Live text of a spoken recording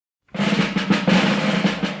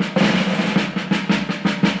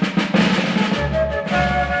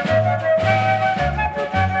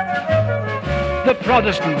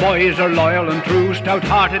Protestant boys are loyal and true,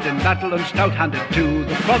 stout-hearted in battle and stout-handed too.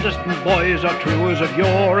 The Protestant boys are true as of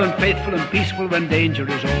yore, and faithful and peaceful when danger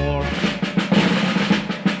is o'er.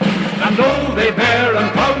 And though they bear and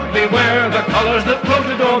proudly wear the colours that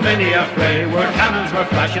floated o'er many a fray, where cannons were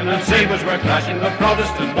flashing and sabres were clashing, the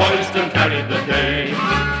Protestant boys still carried the day.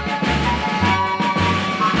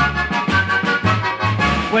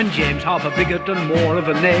 When James, half a bigot and more of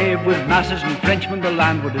a knave, with masses and Frenchmen the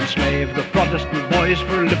land would enslave, the Protestant boys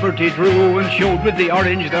for liberty drew, and showed with the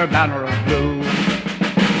orange their banner of blue.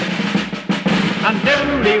 And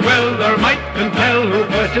very well their might can tell who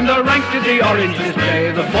first in their ranks did the orange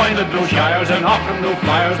display. The pointed blue shires and often blue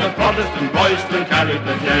flyers, the Protestant boys still carried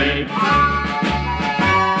the day.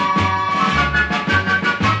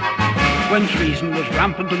 When treason was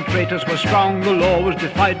rampant and traitors were strong, the law was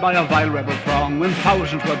defied by a vile rebel throng. When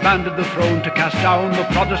thousands were banded the throne to cast down, the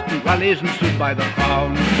Protestant rallies and stood by the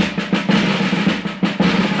crown.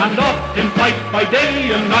 And oft in fight by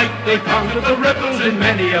day and night they counted the rebels in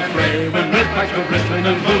many a fray. When red backs were bristling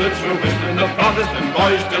and bullets were whistling, the Protestant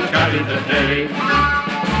boys still carried the day.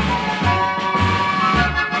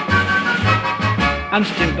 And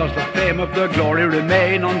still does the fame of their glory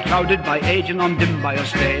remain, unclouded by age and undimmed by a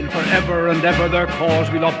stain. For ever and ever their cause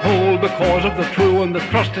we'll uphold, the cause of the true and the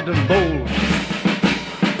trusted and bold.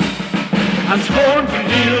 And scorn to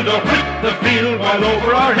yield or quit the field, while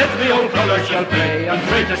over our heads the old colours shall play, and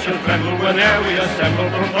traitors shall tremble whene'er we assemble,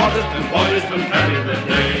 for Protestant boys will carry the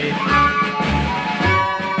day.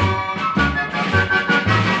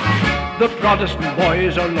 The Protestant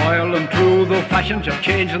boys are loyal and true, though fashions have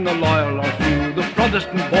changed and the loyal are few. The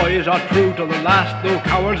Protestant boys are true to the last, though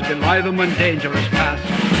cowards belie them when danger is past.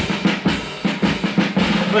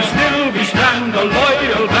 But still we stand a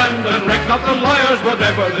loyal band, and reck not the liars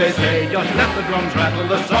whatever they say. Just let the drums rattle,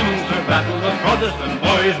 the summons to battle, the Protestant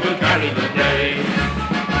boys will carry the day.